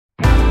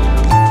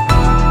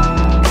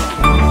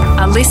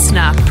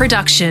listener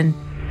production.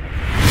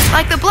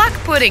 Like the black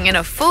pudding in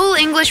a full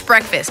English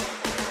breakfast.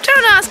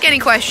 Don't ask any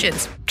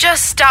questions.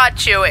 Just start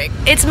chewing.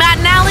 It's Matt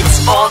and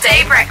Alex All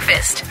Day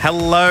Breakfast.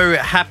 Hello,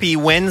 happy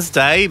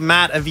Wednesday.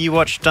 Matt, have you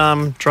watched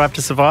Drive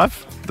to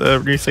Survive, the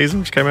new season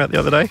which came out the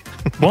other day?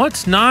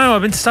 What? No,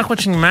 I've been stuck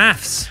watching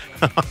Maths.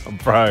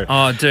 Bro.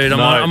 Oh, dude,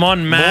 I'm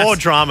on Maths. More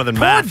drama than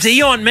Poor Maths.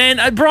 Dion,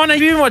 man. Brian,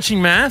 have you been watching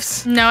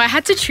Maths? No, I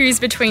had to choose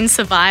between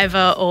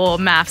Survivor or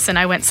Maths, and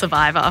I went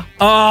Survivor.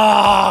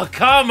 Oh,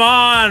 come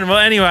on. Well,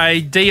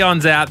 anyway,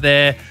 Dion's out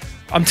there.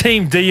 I'm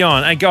Team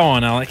Dion. Hey, go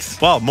on,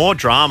 Alex. Well, more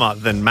drama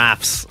than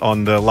Maths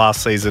on the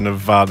last season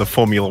of the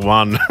Formula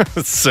One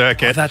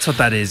circuit. Oh, that's what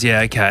that is.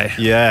 Yeah, okay.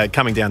 Yeah,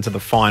 coming down to the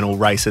final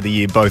race of the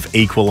year, both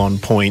equal on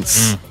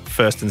points.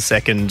 First and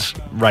second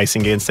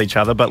racing against each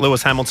other. But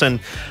Lewis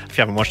Hamilton, if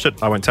you haven't watched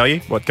it, I won't tell you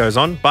what goes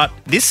on. But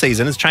this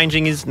season is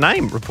changing his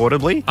name,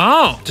 reportedly.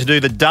 Oh. To do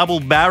the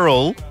double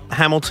barrel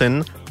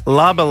Hamilton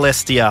La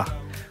Balestia,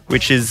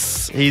 which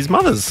is his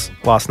mother's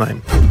last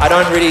name. I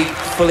don't really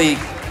fully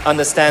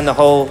understand the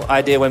whole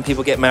idea when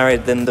people get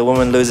married, then the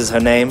woman loses her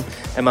name.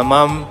 And my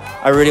mum,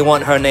 I really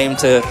want her name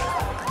to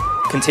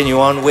continue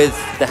on with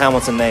the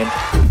Hamilton name.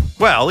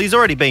 Well, he's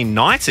already been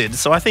knighted,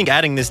 so I think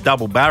adding this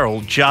double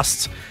barrel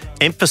just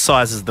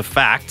emphasises the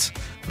fact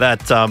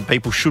that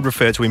people should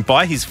refer to him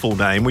by his full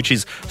name, which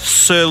is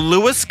Sir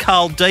Lewis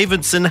Carl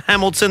Davidson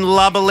Hamilton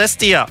La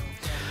Balestia.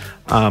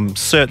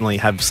 Certainly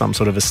have some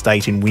sort of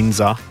estate in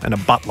Windsor and a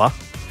butler,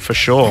 for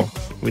sure,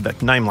 with a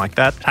name like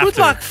that. Good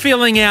luck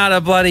filling out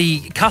a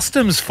bloody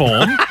customs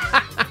form.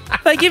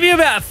 They give you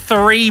about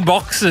 3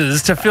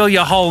 boxes to fill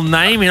your whole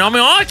name in. I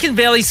mean, I can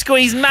barely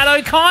squeeze Matt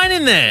O'Kine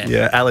in there.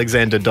 Yeah,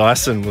 Alexander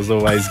Dyson was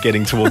always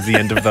getting towards the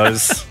end of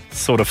those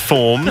sort of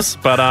forms.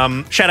 But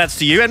shout outs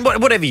to you and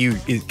whatever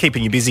is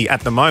keeping you busy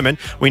at the moment.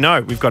 We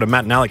know we've got a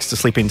Matt and Alex to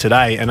slip in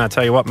today. And I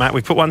tell you what, Matt,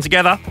 we've put one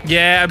together.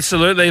 Yeah,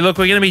 absolutely. Look,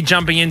 we're going to be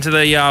jumping into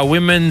the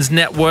Women's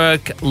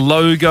Network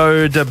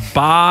logo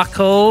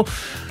debacle.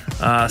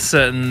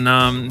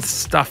 Certain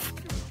stuff.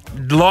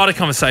 A lot of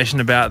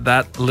conversation about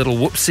that little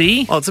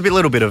whoopsie. Well, it's a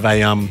little bit of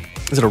a,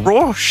 is it a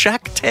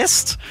Rorschach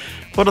test?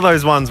 What are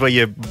those ones where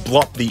you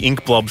blop the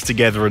ink blobs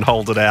together and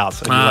hold it out?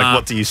 And you're like,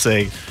 what do you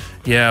see?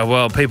 Yeah,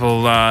 well,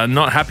 people are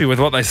not happy with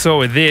what they saw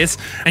with this.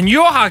 And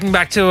you're harking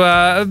back to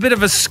a bit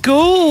of a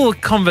school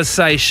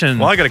conversation.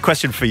 Well, I got a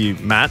question for you,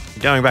 Matt.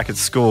 Going back at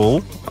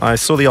school, I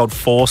saw the old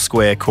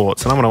Foursquare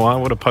courts, and I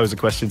want to pose a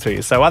question to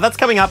you. So that's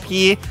coming up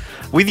here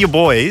with your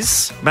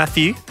boys,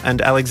 Matthew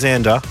and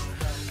Alexander,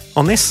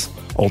 on this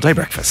All Day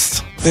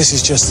Breakfast. This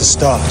is just the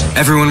start.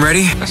 Everyone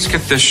ready? Let's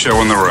get this show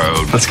on the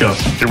road. Let's go.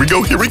 Here we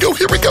go.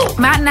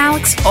 Matt and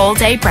Alex All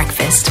Day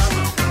Breakfast.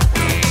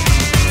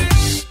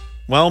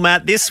 Well,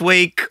 Matt, this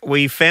week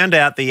we found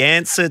out the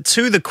answer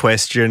to the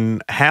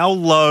question, how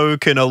low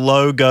can a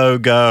logo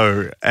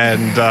go?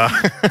 And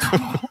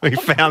we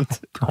found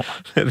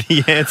that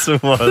the answer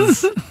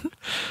was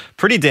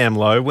pretty damn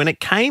low when it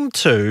came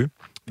to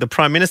the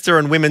Prime Minister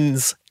and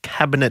Women's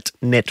Cabinet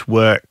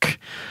Network,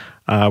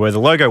 where the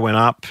logo went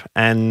up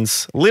and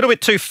a little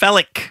bit too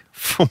phallic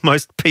for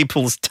most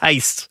people's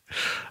taste.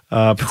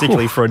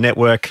 Particularly for a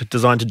network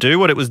designed to do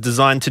what it was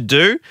designed to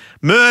do,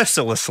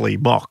 mercilessly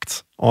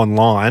mocked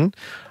online.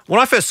 When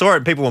I first saw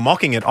it, people were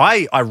mocking it.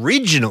 I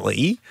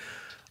originally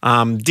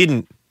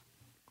didn't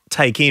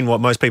take in what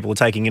most people were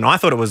taking in. I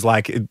thought it was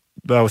like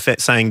they were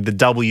saying the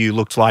W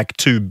looked like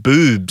 2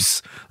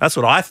 boobs. That's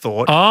what I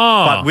thought.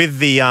 Oh. But with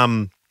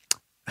the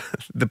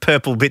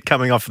purple bit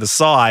coming off the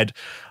side,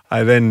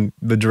 I then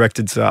the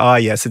directed to,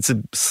 yes, it's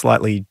a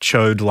slightly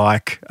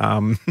chode-like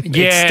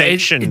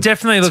extension. It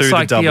definitely looks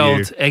like the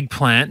old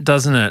eggplant,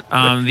 doesn't it?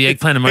 The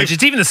eggplant emoji.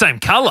 It's even the same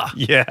colour.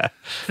 Yeah.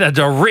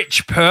 The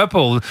rich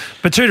purple.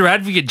 Batuta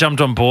Advocate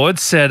jumped on board,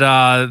 said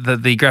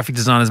that the graphic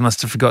designers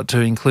must have forgot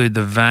to include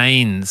the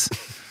veins.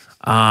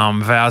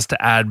 Vows to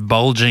add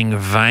bulging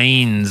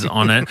veins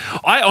on it.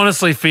 I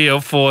honestly feel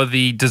for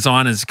the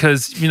designers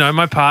because,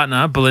 my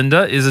partner,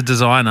 Belinda, is a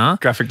designer.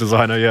 Graphic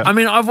designer, yeah. I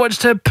mean, I've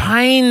watched her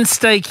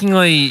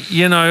painstakingly,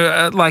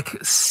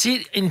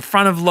 sit in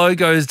front of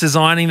logos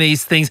designing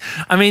these things.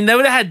 I mean, they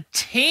would have had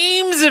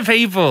teams of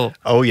people.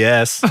 Oh,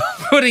 yes.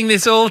 Putting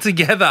this all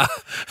together.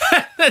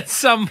 At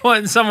some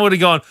point, someone would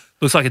have gone,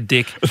 looks like a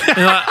dick. And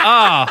you're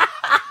like,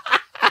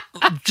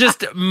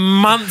 just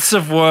months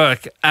of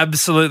work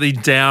absolutely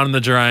down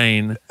the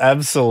drain.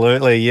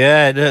 Absolutely,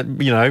 yeah.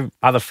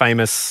 Other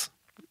famous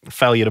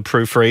failure to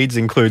proofreads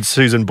include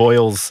Susan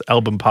Boyle's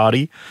album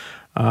party,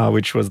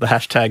 which was the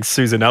hashtag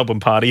Susan album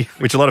party,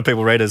 which a lot of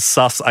people read as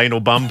sus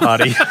anal bum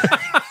party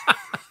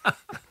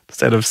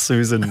instead of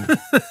Susan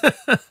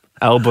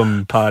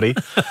album party.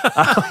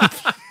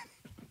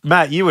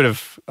 Matt, you would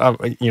have,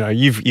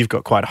 you've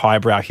got quite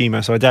highbrow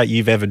humour, so I doubt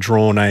you've ever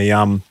drawn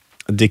a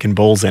dick and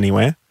balls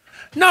anywhere.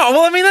 No,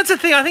 well, I mean, that's the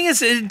thing. I think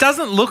it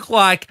doesn't look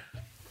like...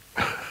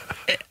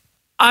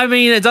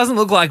 it doesn't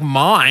look like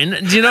mine.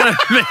 Do you know what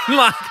I mean?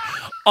 Like,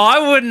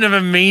 I wouldn't have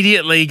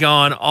immediately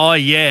gone, oh,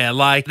 yeah,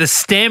 like the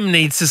stem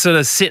needs to sort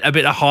of sit a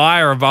bit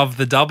higher above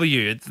the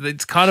W.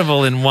 It's kind of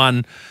all in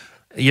one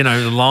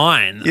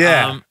line.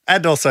 Yeah.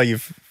 And also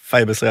you've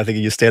famously, I think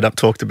in your stand-up,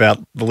 talked about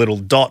the little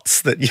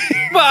dots that you...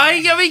 Well,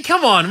 I mean,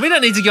 come on. We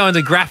don't need to go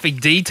into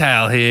graphic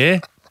detail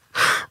here.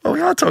 Well,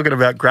 we are talking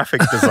about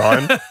graphic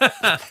design.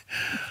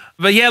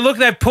 But yeah, look,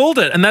 they pulled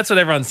it, and that's what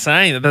everyone's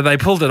saying, that they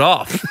pulled it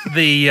off.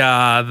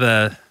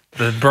 The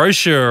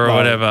brochure or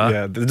whatever.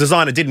 Yeah, the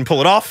designer didn't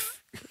pull it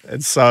off,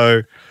 and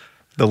so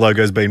the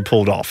logo's been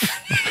pulled off.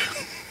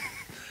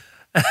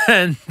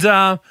 And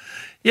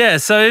yeah,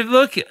 so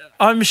look,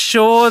 I'm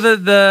sure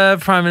that the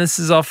Prime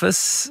Minister's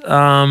office,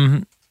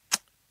 are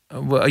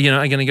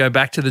going to go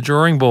back to the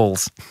drawing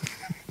balls.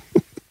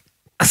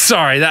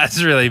 Sorry,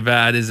 that's really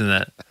bad, isn't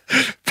it?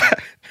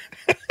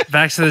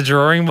 Back to the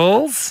drawing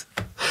balls?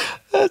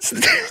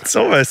 It's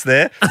almost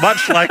there.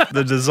 Much like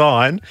the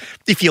design,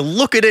 if you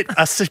look at it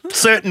a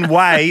certain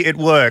way, it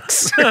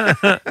works.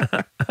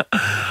 But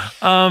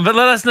let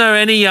us know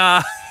any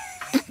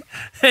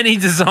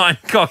design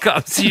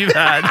cock-ups you've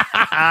had.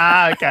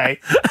 Okay.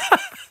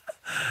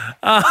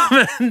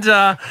 And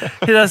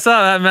hit us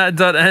up at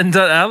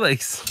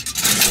matt.and.alex.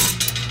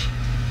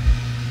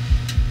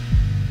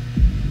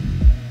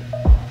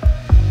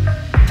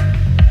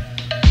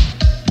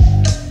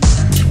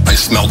 I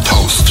smell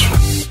toast.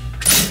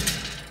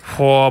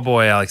 Poor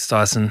boy, Alex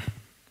Dyson.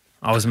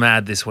 I was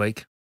mad this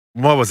week.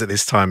 What was it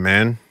this time,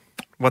 man?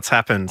 What's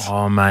happened?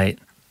 Oh, mate.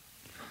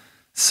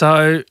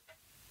 So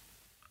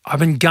I've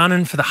been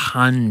gunning for the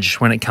hunch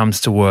when it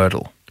comes to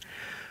Wordle.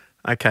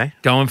 Okay.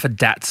 Going for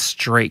that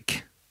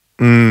streak.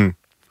 Mm.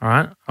 All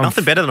right?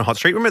 Nothing better than a hot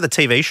streak. Remember the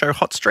TV show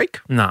Hot Streak?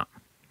 No.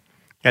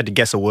 You had to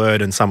guess a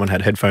word and someone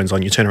had headphones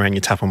on. You turn around,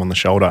 you tap them on the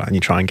shoulder and you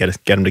try and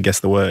get them to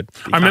guess the word.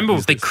 I remember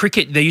with the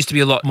cricket, there used to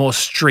be a lot more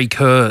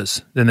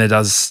streakers than there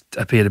does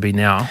appear to be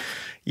now.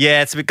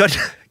 Yeah, it's gotten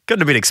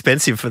a bit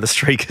expensive for the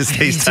streakers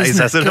these days,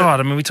 hasn't it? God,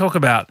 I mean, we talk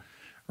about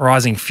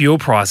rising fuel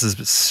prices,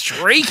 but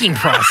streaking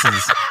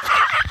prices.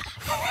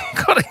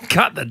 Got to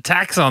cut the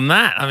tax on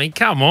that. I mean,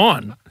 come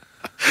on.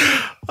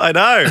 I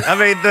know. I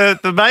mean,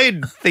 the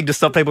main thing to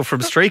stop people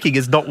from streaking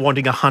is not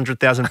wanting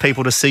 100,000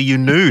 people to see you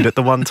nude at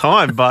the one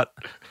time. But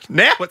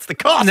now it's the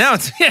cost. Now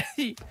it's, yeah.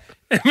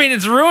 I mean,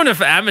 it's ruined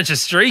for amateur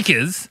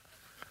streakers.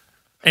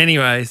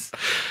 Anyways,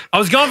 I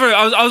was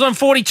on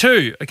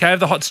 42, okay, of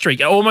the hot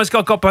streak. I almost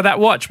got by that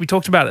watch. We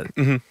talked about it.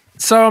 Mm-hmm.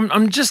 So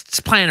I'm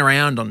just playing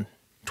around on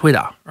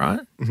Twitter, right?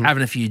 Mm-hmm.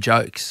 Having a few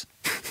jokes.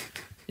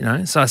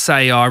 So I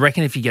say, I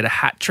reckon if you get a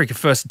hat trick of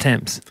first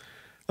attempts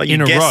like you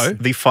in a guess row.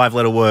 the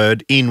 5-letter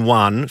word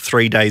in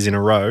 3 days in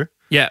a row.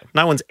 Yeah.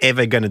 No one's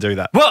ever going to do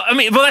that. Well, I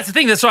mean, that's the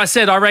thing. That's why I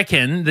said I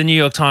reckon the New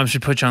York Times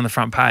should put you on the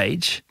front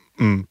page.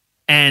 Mm.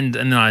 And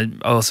then I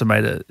also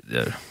made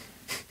a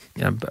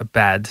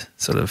bad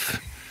sort of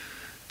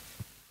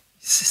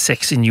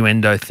sex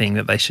innuendo thing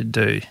that they should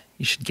do.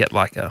 You should get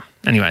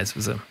anyways, it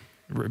was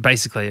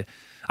basically,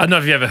 I don't know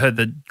if you ever heard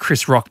the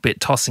Chris Rock bit,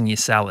 tossing your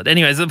salad.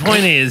 Anyways, the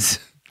point is.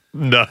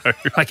 No.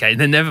 Okay,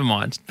 then never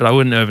mind. But I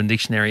wouldn't Urban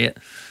Dictionary it.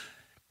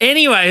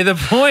 Anyway, the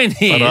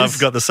point is. But I've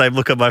got the same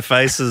look on my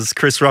face as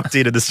Chris Rock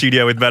did in the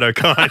studio with Matt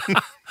O'Kine.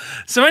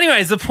 So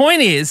anyways, the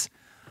point is,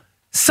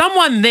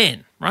 someone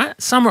then, right,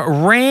 some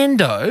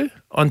rando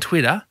on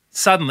Twitter,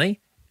 suddenly,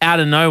 out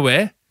of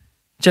nowhere,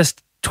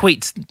 just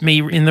tweets me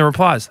in the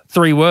replies.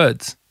 3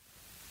 words.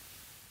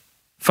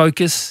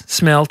 Focus,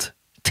 smelt,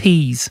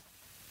 tease.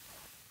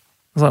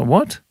 I was like,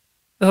 what?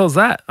 The hell's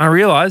that? I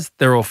realised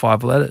they're all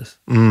 5 letters.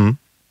 Mm.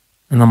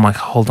 And I'm like,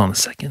 hold on a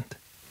second.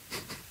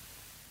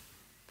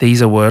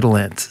 These are Wordle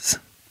answers.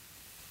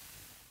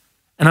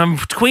 And I'm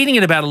tweeting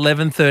at about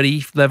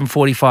 11:30,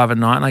 11:45 at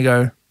night, and I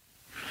go,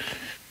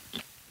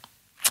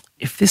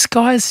 if this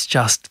guy's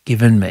just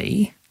given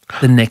me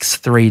the next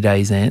 3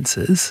 days'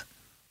 answers,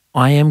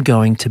 I am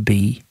going to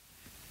be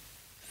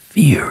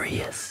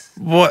furious.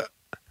 What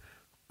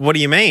do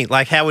you mean?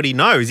 Like, how would he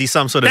know? Is he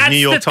some sort of New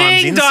York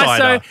Times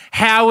insider? Daiso.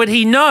 How would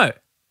he know?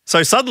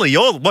 So suddenly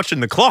you're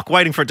watching the clock,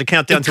 waiting for it to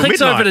count down till midnight.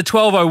 Clicks over to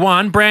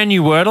 12:01, brand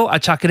new Wordle. I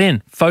chuck it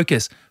in.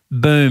 Focus.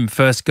 Boom.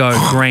 First go.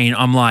 Green.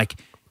 I'm like,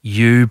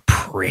 you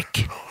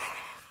prick.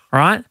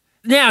 Right?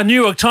 Now New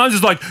York Times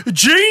is like,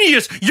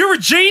 genius. You're a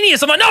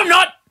genius. I'm like, no, I'm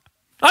not.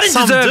 I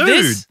didn't deserve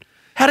this.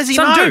 How does he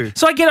know? Dude.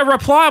 So I get a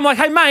reply. I'm like,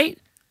 hey, mate,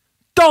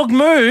 dog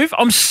move.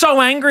 I'm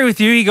so angry with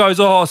you. He goes,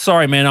 oh,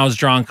 sorry, man. I was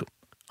drunk.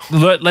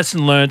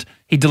 Lesson learned.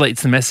 He deletes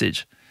the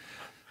message.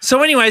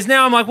 So anyways,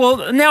 now I'm like,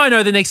 well, now I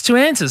know the next 2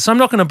 answers, so I'm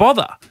not going to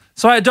bother.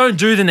 So I don't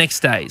do the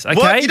next days, okay?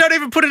 What? You don't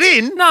even put it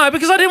in? No,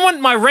 because I didn't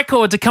want my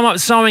record to come up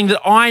showing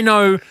that I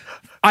know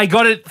I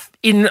got it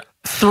in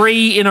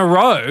 3 in a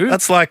row.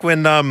 That's like when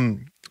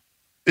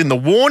in the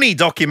Warney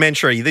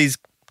documentary, these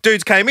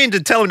dudes came in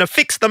to tell him to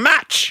fix the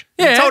match.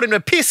 Yeah. And told him to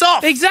piss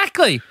off.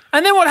 Exactly.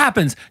 And then what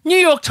happens? New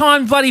York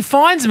Times bloody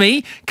finds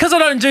me because I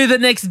don't do the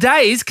next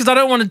days because I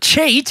don't want to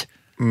cheat.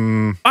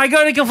 I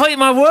go to complete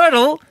my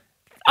Wordle.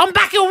 I'm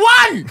back at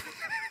 1.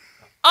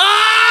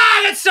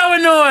 I get so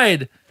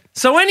annoyed.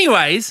 So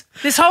anyways,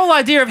 this whole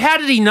idea of how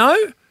did he know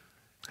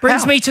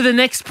brings me to the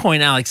next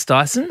point, Alex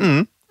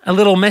Dyson. A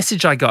little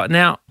message I got.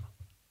 Now,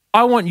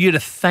 I want you to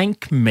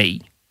thank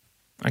me,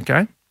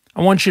 okay?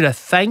 I want you to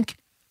thank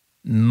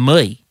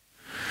me.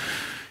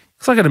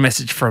 So I got a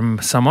message from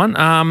someone.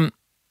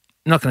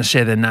 Not going to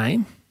share their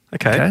name.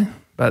 Okay.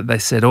 But they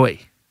said, oi,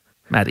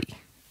 Maddie,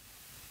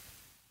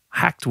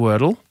 hacked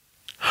Wordle.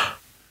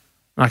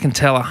 I can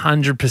tell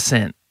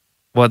 100%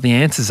 what the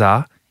answers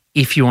are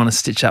if you want to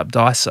stitch up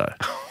Daiso.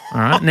 All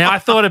right. Now, I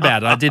thought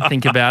about it. I did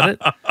think about it.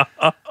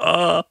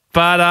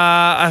 But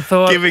I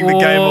thought... Giving the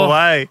game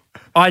away.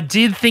 I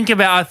did think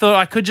about I thought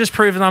I could just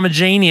prove that I'm a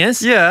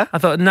genius. Yeah. I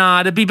thought,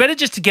 nah, it'd be better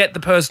just to get the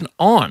person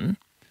on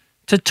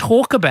to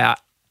talk about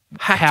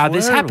how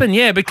this happened.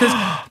 Yeah, because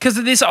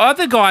this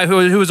other guy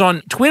who was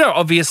on Twitter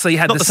obviously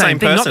had the same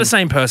thing. person. Not the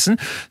same person.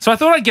 So I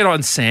thought I'd get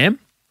on Sam,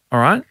 all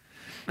right,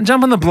 and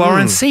jump on the blower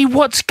and see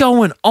what's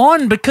going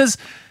on, because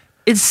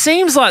it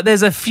seems like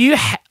there's a few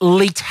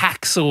leaked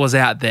hacksaws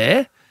out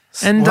there.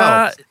 And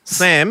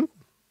Sam,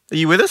 are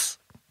you with us?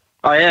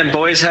 I am,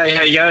 boys. Hey,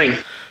 how you going?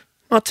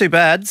 Not too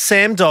bad.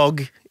 Sam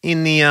Dog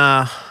in the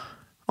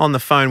on the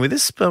phone with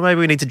us, but maybe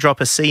we need to drop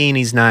a C in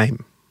his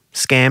name.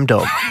 Scam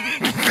Dog.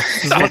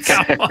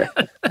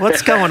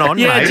 What's going on,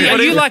 mate?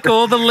 Are you like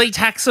all the leaked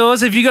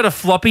hacksaws? Have you got a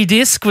floppy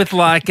disk with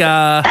like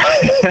a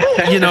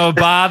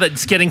bar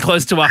that's getting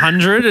close to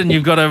 100 and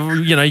you've got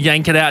to,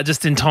 yank it out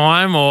just in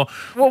time? Or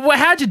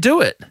how'd you do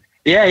it?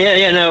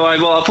 Yeah. No, I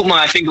put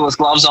my fingerless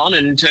gloves on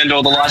and turned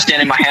all the lights down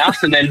in my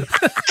house and then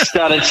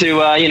started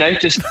to,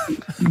 just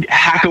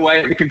hack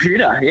away at the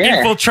computer. Yeah.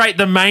 Infiltrate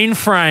the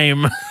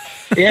mainframe.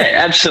 Yeah,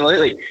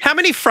 absolutely. How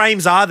many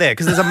frames are there?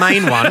 Because there's a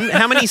main one.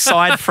 How many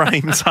side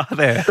frames are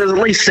there? There's at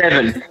least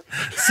 7.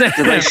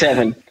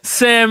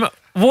 Sam,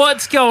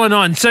 what's going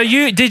on? So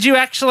did you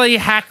actually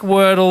hack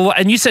Wordle?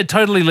 And you said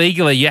totally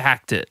legally you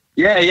hacked it.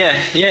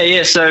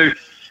 Yeah. So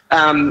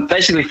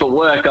basically for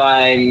work,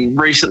 I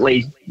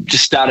recently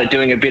just started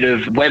doing a bit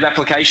of web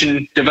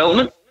application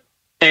development.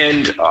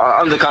 And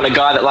I'm the kind of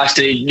guy that likes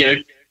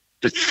to,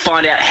 to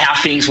find out how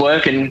things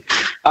work. And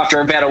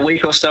after about a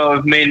week or so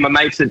of me and my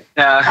mates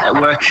at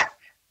work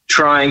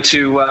trying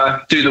to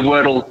do the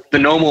Wordle the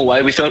normal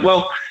way, we thought,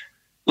 well,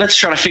 let's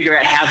try to figure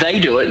out how they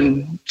do it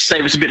and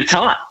save us a bit of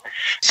time.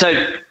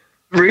 So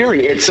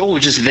really, it's all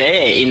just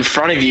there in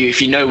front of you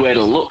if you know where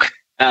to look.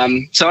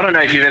 So I don't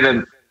know if you've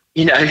ever,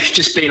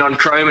 just been on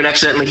Chrome and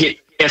accidentally hit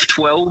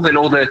F12 and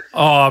all the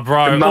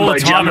mumbo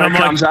jumbo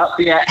comes up.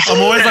 Yeah, I'm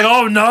always like,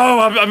 oh no,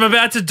 I'm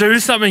about to do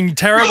something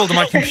terrible to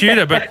my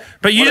computer,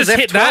 but you just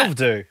hit that.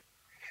 Do?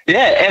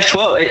 Yeah,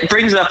 F12. It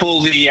brings up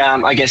all the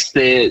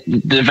the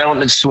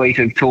development suite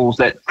of tools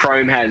that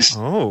Chrome has.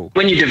 Oh.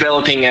 When you're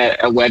developing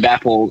a web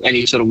app or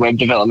any sort of web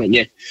development,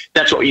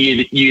 that's what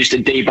you use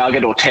to debug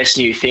it or test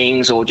new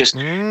things, or just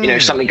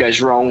if something goes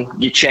wrong,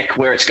 you check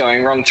where it's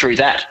going wrong through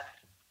that.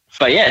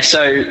 But yeah,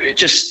 so it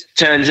just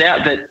turns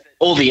out that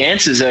all the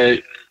answers are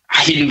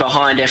hidden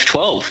behind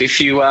F12. If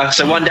you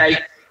so one day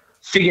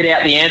figured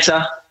out the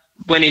answer,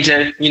 went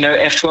into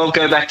F12,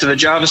 go back to the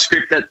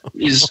JavaScript that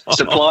is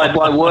supplied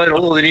by Word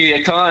all the New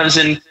York Times,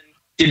 and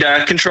did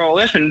Control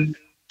F and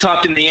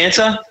typed in the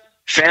answer,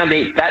 found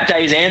that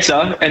day's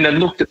answer, and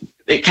then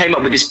it came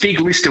up with this big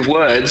list of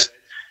words.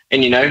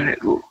 And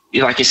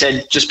like you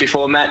said just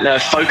before,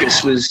 Matt,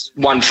 Focus was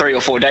 3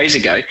 or 4 days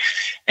ago,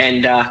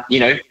 and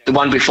the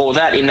one before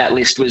that in that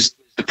list was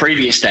the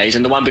previous days,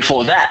 and the one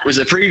before that was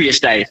the previous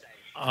days.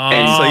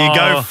 And so you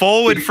go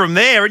forward from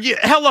there, and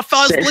how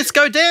far does the list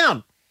go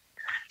down?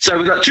 So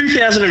we've got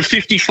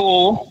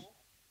 2,054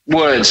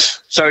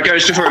 words. So it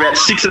goes for about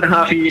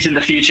 6.5 years in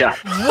the future.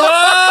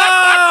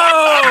 Whoa!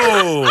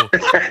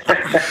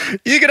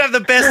 You could have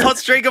the best hot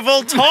streak of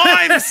all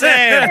time,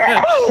 Sam.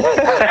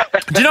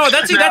 Do you know what?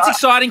 That's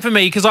exciting for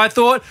me, because I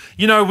thought,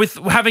 with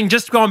having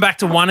just gone back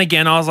to 1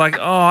 again, I was like,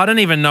 I don't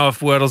even know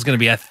if Wordle's going to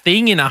be a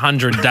thing in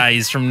 100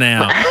 days from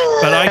now.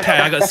 But okay,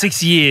 I got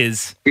 6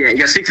 years. Yeah, you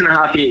got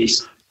 6.5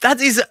 years. That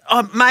is,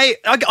 mate,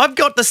 I've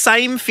got the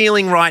same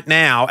feeling right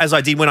now as I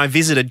did when I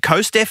visited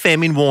Coast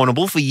FM in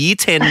Warrnambool for Year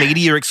 10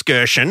 media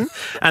excursion,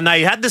 and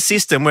they had the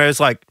system where it's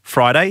like,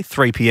 Friday,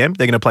 3 p.m,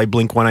 they're going to play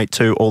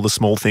Blink-182, All the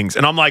Small Things.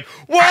 And I'm like,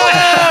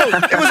 whoa!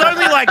 It was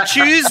only like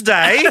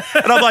Tuesday,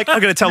 and I'm like,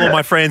 I'm going to tell all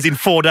my friends in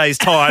 4 days'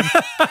 time,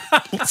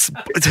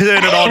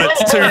 turn it on at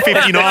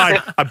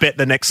 2:59. I bet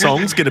the next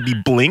song's going to be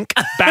Blink.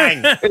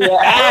 Bang.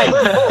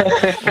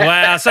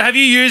 Wow. So have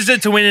you used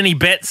it to win any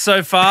bets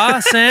so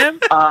far, Sam?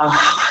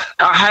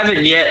 I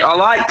haven't yet. I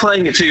like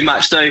playing it too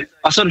much, so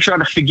I sort of try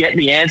to forget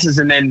the answers,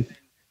 and then,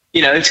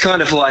 it's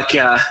kind of like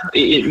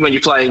when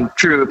you're playing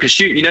Trivial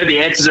Pursuit, the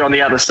answers are on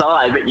the other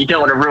side, but you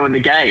don't want to ruin the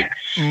game.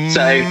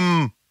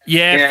 So,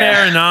 yeah,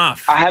 fair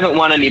enough. I haven't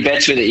won any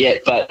bets with it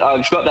yet, but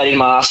I've got that in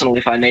my arsenal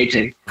if I need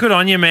to. Good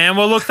on you, man.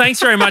 Well, look, thanks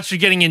very much for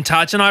getting in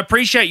touch, and I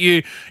appreciate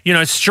you,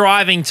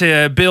 striving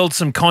to build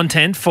some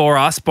content for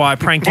us by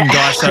pranking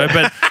Daiso,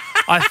 but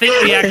I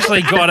think we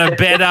actually got a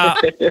better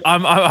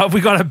we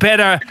got a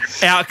better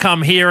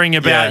outcome hearing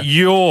about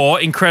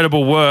your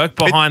incredible work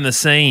behind the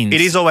scenes.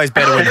 It is always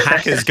better when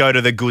hackers go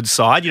to the good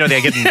side. You know,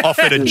 they're getting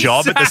offered a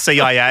job at the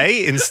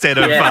CIA instead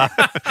of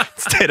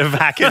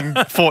hacking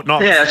Fort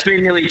Knox. Yeah, it's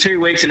been nearly 2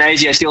 weeks and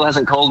ASIO still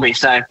hasn't called me.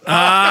 So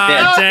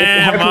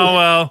damn. Oh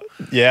well.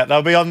 Yeah,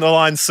 they'll be on the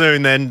line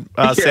soon. Then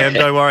Sam,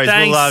 don't worry.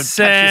 Thanks, we'll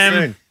Sam. catch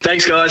you soon.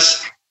 thanks,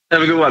 guys.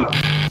 Have a good one.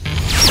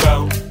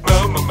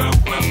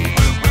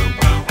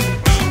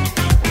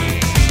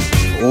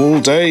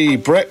 All day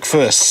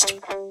breakfast.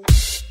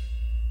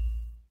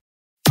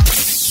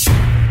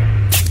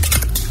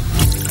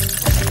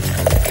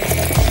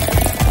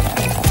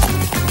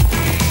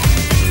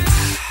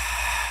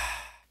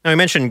 Now, we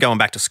mentioned going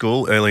back to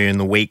school earlier in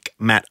the week,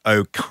 Matt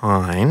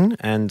O'Kine,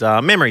 and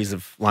memories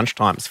of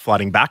lunchtimes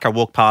flooding back. I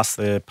walked past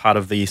the part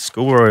of the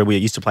school where we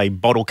used to play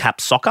bottle cap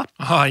soccer.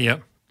 Oh, yeah.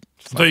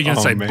 I thought you were going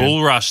to say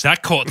bull rush.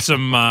 That caught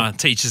some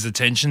teachers'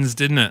 attentions,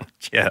 didn't it?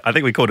 Yeah, I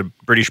think we called it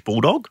British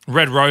Bulldog.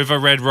 Red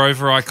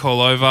Rover, I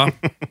call over.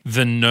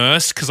 The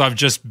nurse, because I've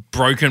just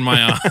broken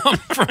my arm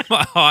from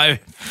a high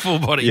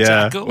full-body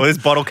tackle. Well, this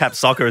bottle cap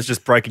soccer is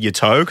just breaking your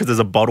toe because there's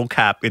a bottle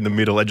cap in the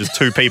middle and just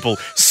two people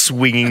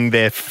swinging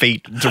their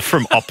feet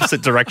from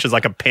opposite directions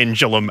like a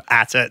pendulum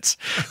at it.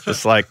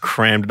 Just like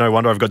crammed. No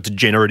wonder I've got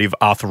degenerative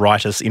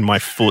arthritis in my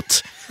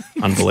foot.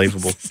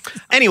 Unbelievable.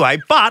 Anyway,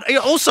 but I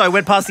also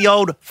went past the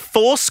old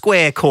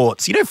Foursquare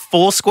courts. You know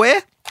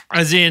Foursquare?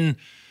 As in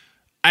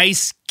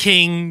ace,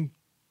 king,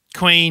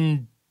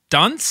 queen,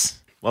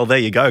 dunce? Well, there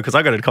you go, because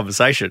I got a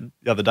conversation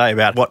the other day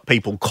about what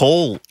people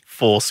call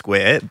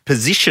Foursquare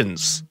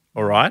positions,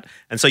 all right?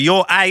 And so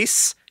you're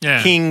ace,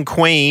 king,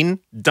 queen,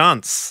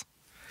 dunce.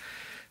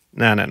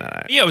 No.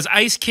 Yeah, it was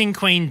ace, king,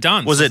 queen,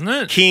 dunce, wasn't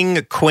it?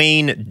 King,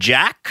 queen,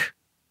 jack,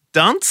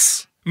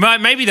 dunce?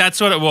 Maybe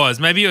that's what it was.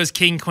 Maybe it was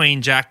king,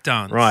 queen, jack,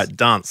 dunce. Right,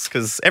 dunce,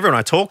 because everyone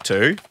I talked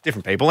to,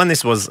 different people, and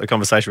this was a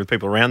conversation with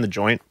people around the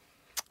joint,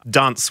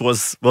 dunce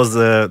was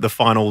the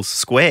final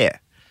square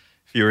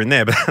if you were in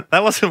there. But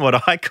that wasn't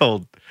what I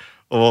called,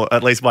 or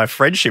at least my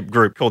friendship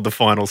group called the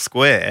final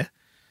square.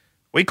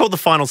 We called the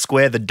final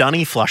square the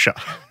dunny flusher.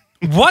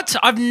 What?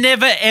 I've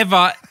never,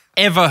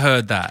 ever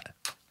heard that.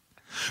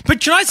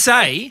 But can I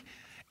say,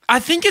 I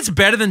think it's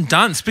better than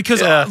dunce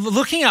because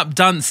looking up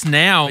dunce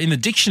now in the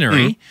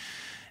dictionary,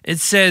 it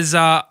says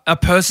a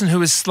person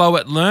who is slow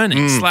at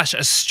learning /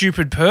 a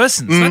stupid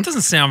person. So that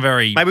doesn't sound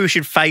very... Maybe we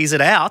should phase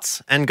it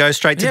out and go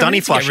straight to dunny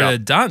flusher. Get rid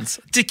of dunce.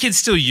 Do kids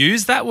still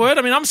use that word?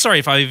 I mean, I'm sorry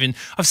if I've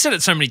said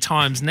it so many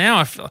times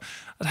now.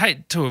 I'd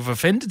hate to have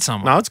offended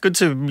someone. No, it's good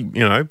to,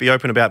 be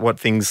open about what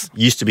things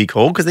used to be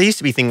called because there used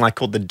to be a thing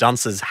called the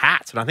dunce's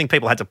hat. And I think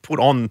people had to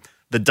put on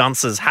the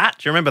dunce's hat.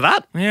 Do you remember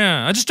that?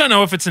 Yeah. I just don't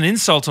know if it's an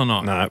insult or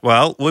not. No.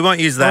 Well, we won't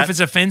use that. Or if it's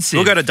offensive.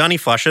 We'll go to dunny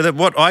flusher.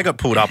 What I got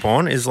pulled up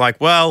on is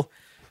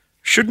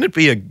shouldn't it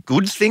be a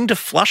good thing to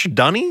flush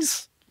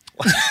dunnies?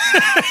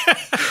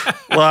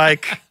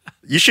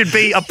 You should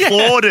be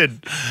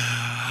applauded.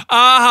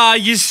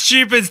 You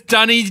stupid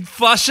dunny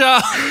flusher.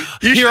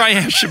 Here I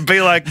am. You should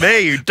be like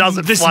me, who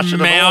doesn't flush at all. This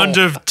mound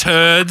of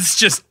turds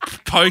just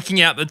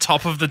poking out the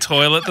top of the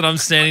toilet that I'm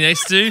standing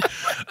next to.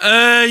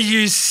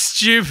 You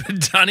stupid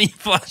dunny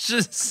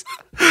flushers.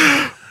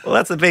 Well,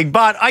 that's the thing.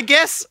 But I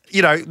guess,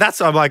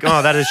 I'm like,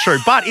 oh, that is true.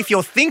 But if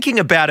you're thinking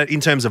about it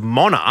in terms of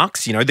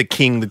monarchs, the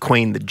king, the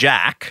queen, the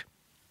jack,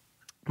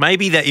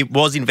 maybe that it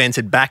was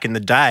invented back in the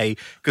day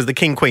because the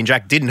king, queen,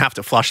 jack didn't have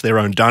to flush their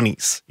own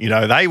dunnies. They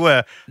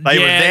were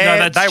there.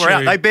 No, they were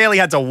out. They barely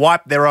had to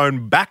wipe their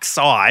own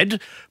backside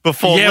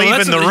before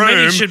leaving the room.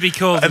 Maybe it should be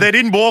called. And then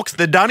in walks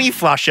the dunny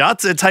flusher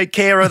to take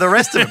care of the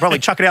rest of it. Probably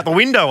chuck it out the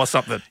window or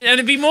something. And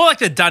it'd be more like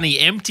the dunny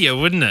emptier,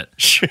 wouldn't it?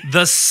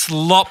 The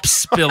slop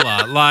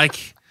spiller.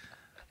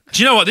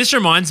 Do you know what? This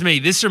reminds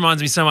me so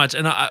much.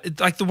 And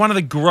one of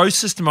the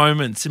grossest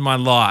moments in my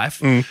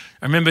life, I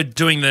remember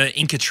doing the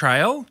Inca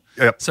Trail.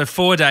 Yep. So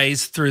 4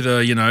 days through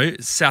the,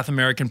 South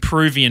American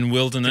Peruvian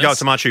wilderness. You go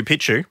to Machu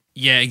Picchu.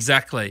 Yeah,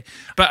 exactly.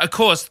 But, of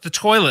course, the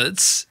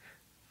toilets,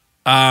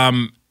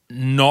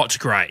 not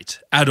great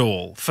at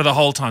all for the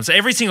whole time. So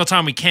every single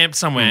time we camped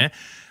somewhere,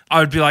 I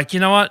would be like, you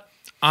know what?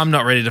 I'm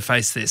not ready to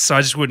face this. So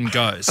I just wouldn't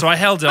go. So I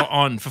held it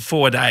on for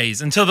 4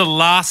 days until the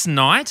last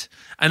night.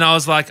 And I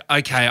was like,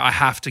 okay, I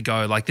have to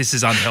go. This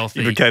is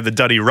unhealthy. You became the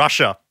dunny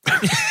rusher.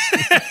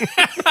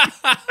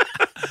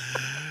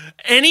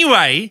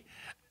 Anyway,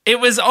 it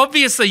was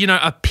obviously,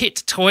 a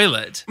pit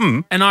toilet.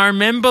 And I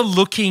remember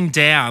looking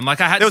down. There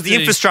was the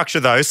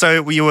infrastructure though.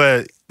 So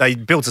they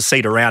built a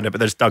seat around it, but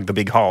they just dug the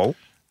big hole.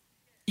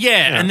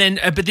 Yeah. And then,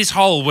 but this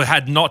hole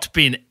had not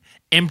been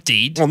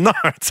emptied. Well, no,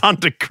 it's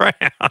underground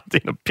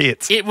in a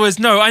pit. It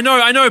was, I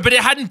know, but it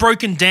hadn't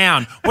broken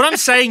down. What I'm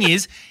saying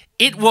is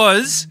it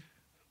was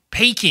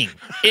peaking.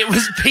 It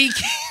was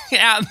peaking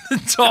out the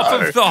top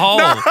of the hole.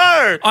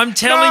 No, I'm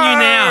telling you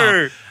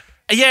now.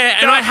 Yeah,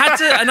 and I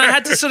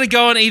had to sort of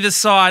go on either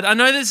side. I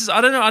know this is,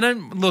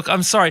 look,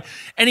 I'm sorry.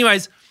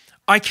 Anyways,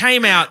 I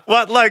came out.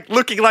 What,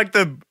 looking like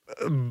the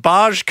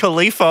Burj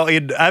Khalifa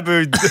in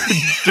Abu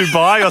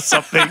Dubai or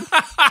something?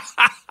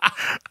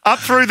 up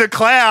through the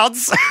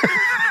clouds.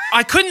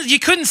 You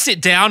couldn't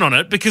sit down on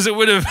it because it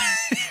would have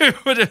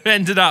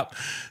ended up,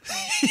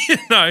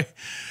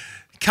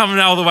 coming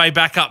all the way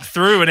back up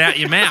through and out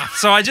your mouth.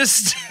 So I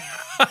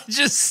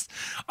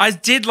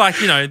did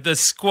the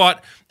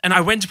squat, and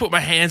I went to put my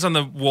hands on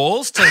the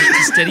walls to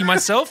steady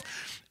myself,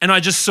 and I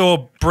just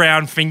saw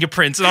brown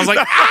fingerprints, and I was like,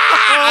 I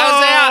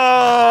was out.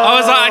 I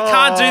was like, I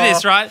can't do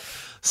this, right?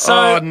 So,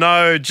 oh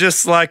no,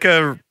 just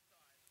a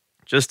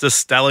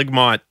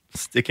stalagmite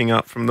sticking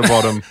up from the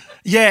bottom.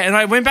 Yeah, and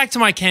I went back to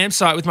my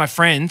campsite with my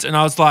friend, and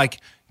I was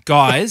like,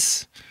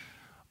 guys,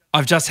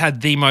 I've just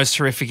had the most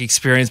horrific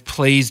experience.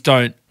 Please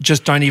don't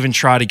even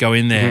try to go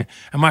in there.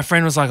 And my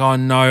friend was like, oh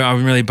no,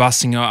 I'm really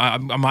busting. I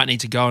might need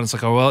to go. And it's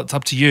like, oh, well, it's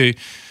up to you.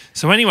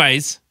 So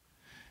anyways,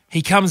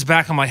 he comes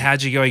back. I'm like,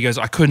 how'd you go? He goes,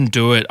 I couldn't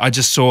do it. I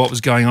just saw what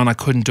was going on. I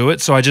couldn't do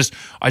it. So I just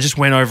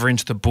went over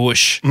into the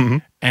bush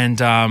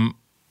and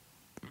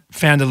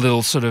found a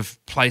little sort of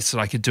place that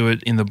I could do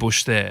it in the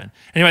bush there.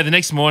 Anyway, the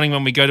next morning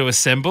when we go to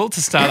assemble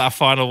to start our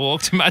final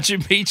walk to Machu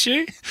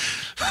Picchu,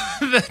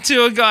 the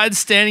tour guide's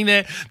standing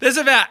there. There's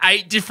about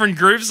 8 different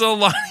groups all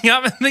lining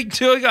up, and the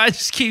tour guide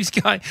just keeps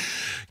going,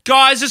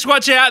 guys, just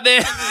watch out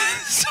there.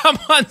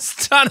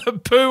 Someone's done a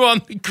poo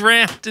on the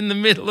ground in the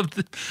middle of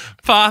the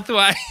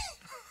pathway.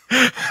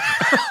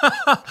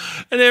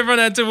 And everyone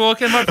had to walk,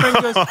 and my friend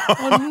goes,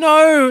 oh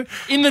no,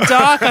 in the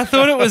dark. I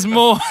thought it was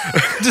more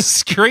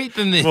discreet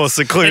than this. More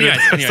secluded.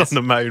 Anyways. On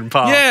the main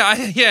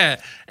path. Yeah.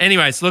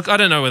 Anyways, look, I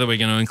don't know whether we're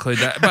going to include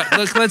that, but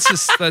look, let's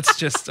just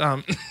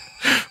well,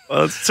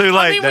 it's too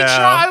late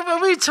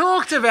now. We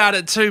talked about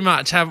it too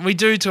much, haven't we? We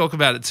do talk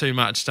about it too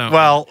much, don't we?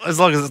 Well, as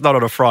long as it's not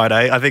on a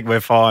Friday, I think we're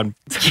fine.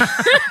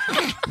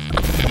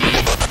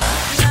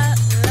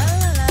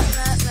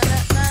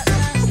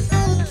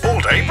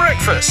 All-day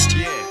breakfast.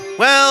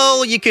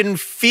 Well, you can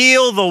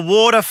feel the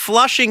water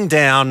flushing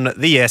down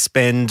the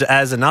S-Bend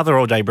as another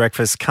all-day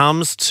breakfast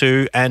comes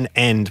to an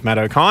end, Matt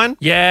O'Kine.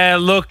 Yeah,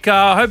 look,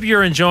 I hope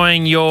you're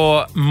enjoying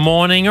your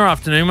morning or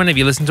afternoon whenever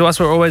you listen to us.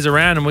 We're always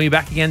around, and we'll be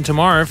back again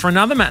tomorrow for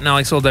another Matt and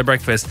Alex all-day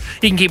breakfast.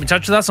 You can keep in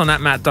touch with us on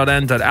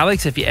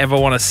 @matt.and.alex if you ever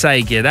want to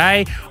say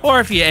g'day, or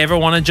if you ever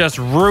want to just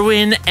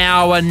ruin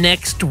our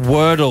next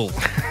Wordle.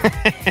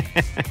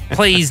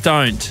 Please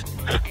don't.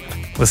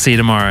 We'll see you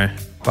tomorrow.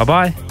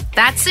 Bye-bye.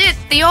 That's it.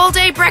 The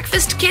all-day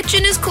breakfast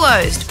kitchen is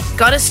closed.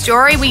 Got a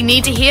story we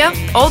need to hear?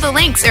 All the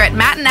links are at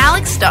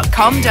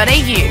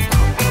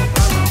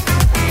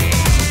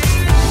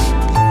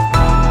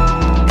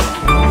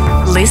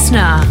mattandalex.com.au.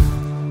 Listener.